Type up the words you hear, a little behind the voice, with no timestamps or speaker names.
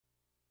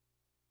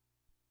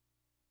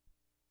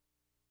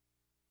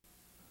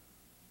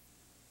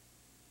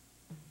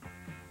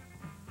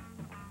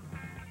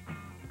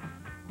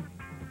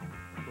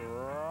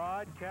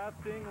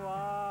Broadcasting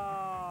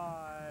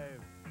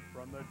live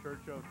from the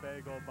Church of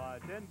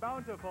Fagelbutt in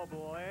Bountiful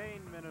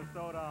Blaine,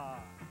 Minnesota.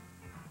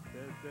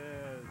 This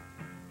is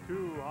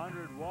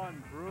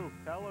 201 Proof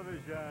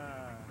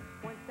Television.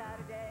 One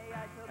Saturday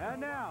I took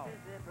And now, to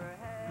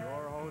Zipperhead.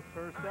 your host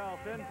herself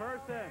in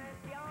person,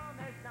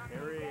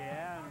 Kerrie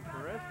Ann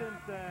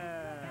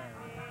Christensen.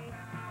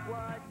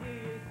 What do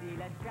you see?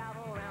 Let's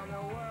travel around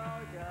the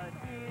world,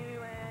 just you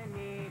and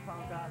me,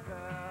 punk rock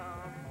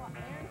girl. Well,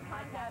 Aaron's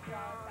podcast,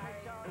 y'all. Sorry.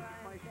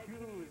 My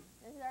shoes.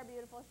 This is our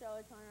beautiful show,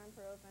 201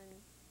 Proof, and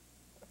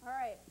all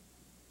right,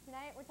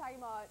 tonight we're talking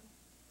about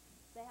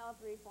the health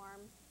reform,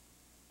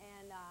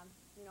 and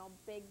you know,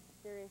 big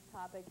serious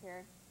topic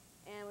here,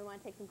 and we want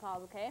to take some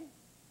calls. Okay?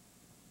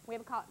 We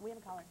have a call. We have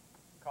a caller.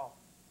 Call.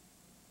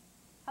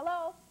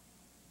 Hello.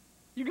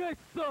 You guys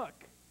suck.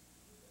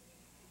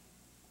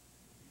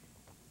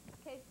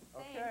 Okay.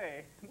 Thanks.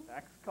 Okay,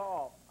 next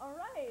call. All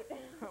right.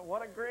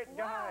 What a great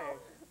guy. Wow.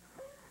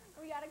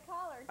 We got a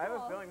caller. I have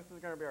Cool. a feeling this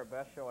is going to be our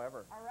best show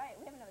ever. All right,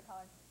 we have another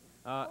caller.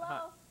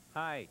 Hello.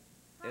 Hi.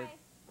 Hi.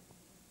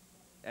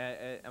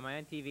 Am I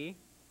on TV?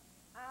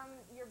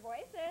 Your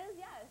voice is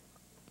yes.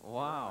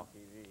 Wow.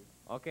 TV.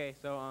 Okay,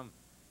 so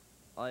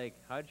like,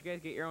 how did you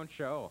guys get your own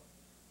show?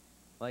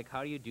 Like,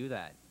 how do you do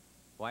that?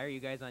 Why are you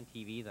guys on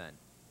TV then?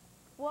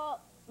 Well,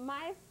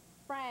 my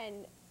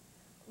friend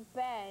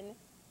Ben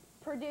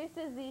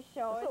produces these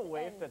shows. It's a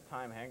waste and of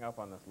time. Hang up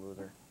on this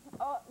loser.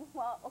 oh,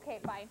 well, okay,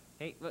 bye.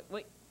 Hey, look,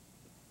 wait.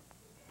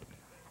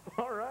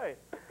 All right.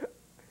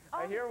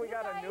 I hear we you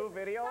got a guys, new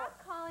video.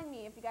 Stop calling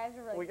me if you guys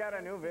are really We got a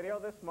serious. new video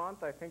this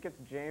month. I think it's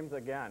James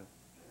again.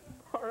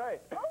 All right.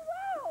 Oh,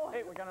 wow.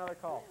 Hey, we got another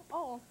call.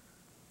 Oh.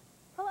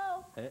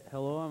 Hello.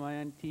 Hello, am I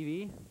on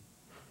TV?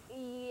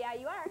 Yeah,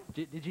 you are.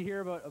 Did you hear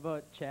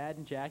about Chad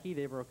and Jackie?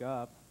 They broke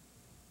up.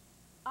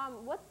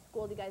 What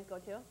school do you guys go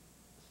to?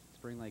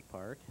 Spring Lake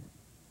Park.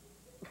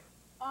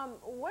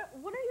 What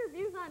are your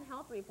views on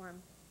health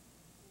reform?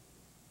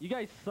 You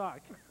guys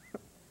suck.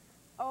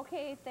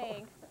 Okay,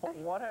 thanks.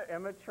 What an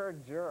immature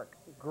jerk.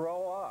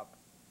 Grow up.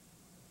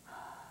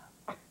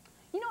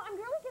 You know, I'm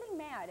really getting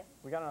mad.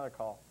 We got another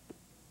call.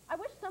 I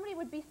wish somebody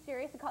would be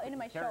serious and call into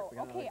my Kerrie, show. we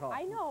got another Okay, call.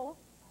 I know.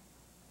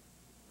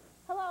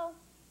 Hello.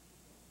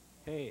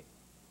 Hey.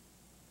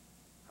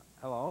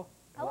 Hello?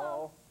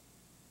 Hello.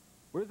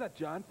 Where's that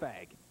John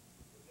fag?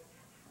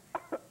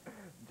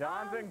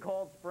 John's in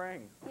Cold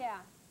Springs. Yeah.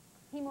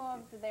 He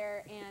moved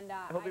there, and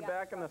He'll I be got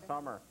back in the disrupted.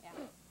 summer. Yeah.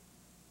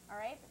 All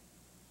right.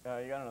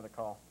 You got another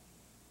call.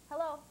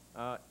 Hello.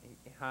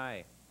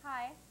 Hi.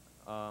 Hi.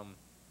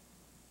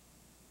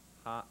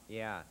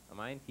 Yeah. Am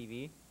I on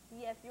TV?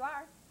 Yes, you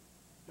are.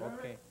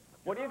 Okay.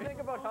 What do you think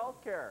about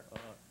healthcare?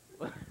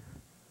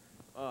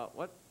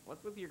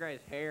 What's with your guys'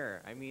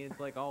 hair? I mean, it's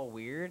like all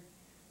weird.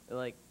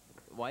 Like,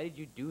 why did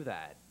you do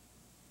that?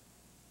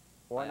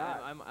 Why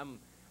not? I'm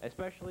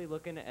especially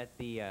looking at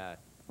the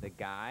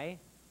guy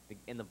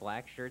in the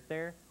black shirt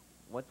there.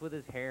 What's with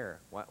his hair?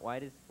 Why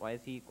does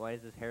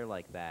his hair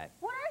like that?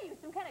 What are you,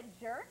 some kind of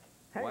jerk?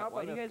 Hang up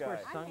Why on do you this guys wear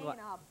guy. I'm hanging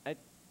sunglasses? up.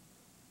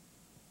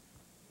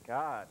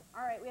 God.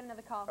 All right, we have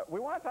another call. We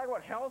want to talk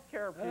about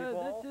healthcare,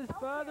 people. This is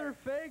Father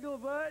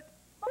Fagelbutt.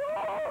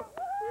 Yeah,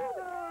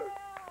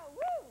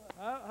 woo!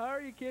 How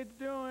are you kids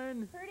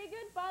doing? Pretty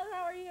good, Father.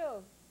 How are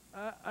you?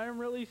 I'm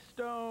really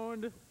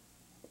stoned.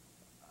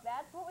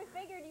 That's what we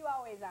figured you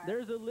always are.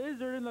 There's a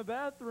lizard in the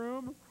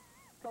bathroom.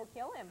 Go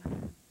kill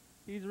him.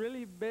 He's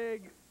really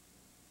big.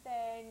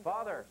 Then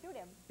Father. go shoot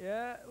him.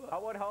 Yeah.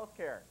 How about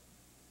healthcare?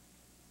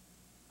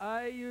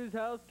 I use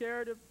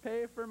healthcare to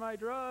pay for my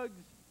drugs.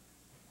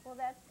 Well,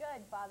 that's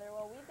good, Father.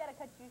 Well, we've got to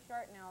cut you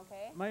short now,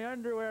 okay? My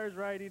underwear's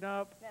riding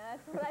up.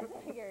 That's what I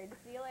figured.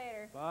 See you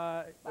later.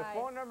 Bye. The Bye.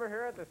 phone number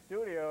here at the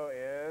studio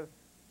is,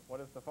 what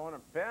is the phone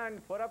number?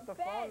 Ben, put up the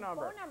Ben, phone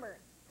number. phone number.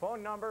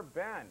 Phone number,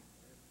 Ben.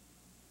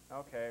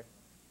 Okay.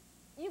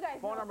 You guys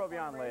Phone know number will the be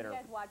on number. later. You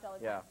guys watch all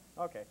the Yeah. time.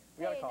 Okay.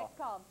 We got a Hey, call. next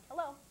call.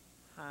 Hello.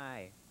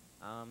 Hi.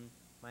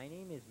 My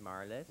name is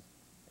Marlis,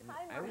 and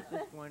Hi, I was Marlis.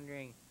 just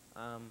wondering,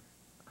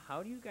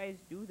 how do you guys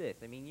do this?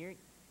 I mean, you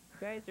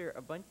guys are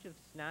a bunch of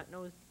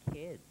snot-nosed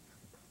kids.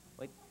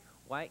 Like,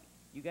 why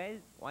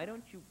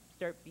don't you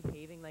start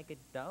behaving like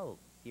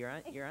adults? You're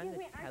on the Excuse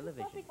me, aren't you television.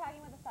 supposed to be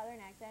talking with a southern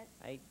accent?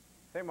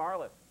 Say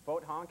Marlis,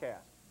 vote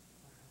Honkast.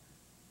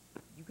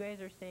 You guys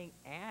are saying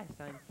ass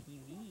on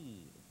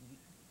TV.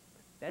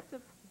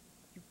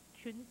 You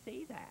shouldn't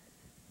say that.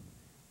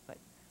 But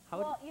how?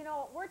 Well, you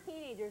know, we're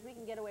teenagers. We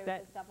can get away with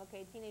That- this stuff,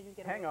 okay? Teenagers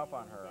get Hang away up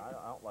with on her. anything.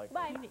 I don't like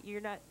Bye. that.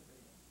 you're not.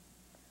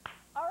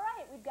 All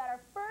right, we've got our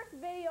first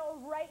video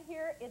right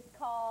here. It's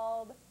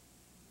called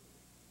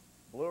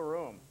Blue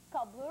Room.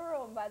 Blue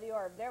Room by The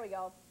Orb. There we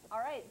go. All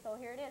right, so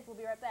here it is. We'll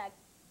be right back.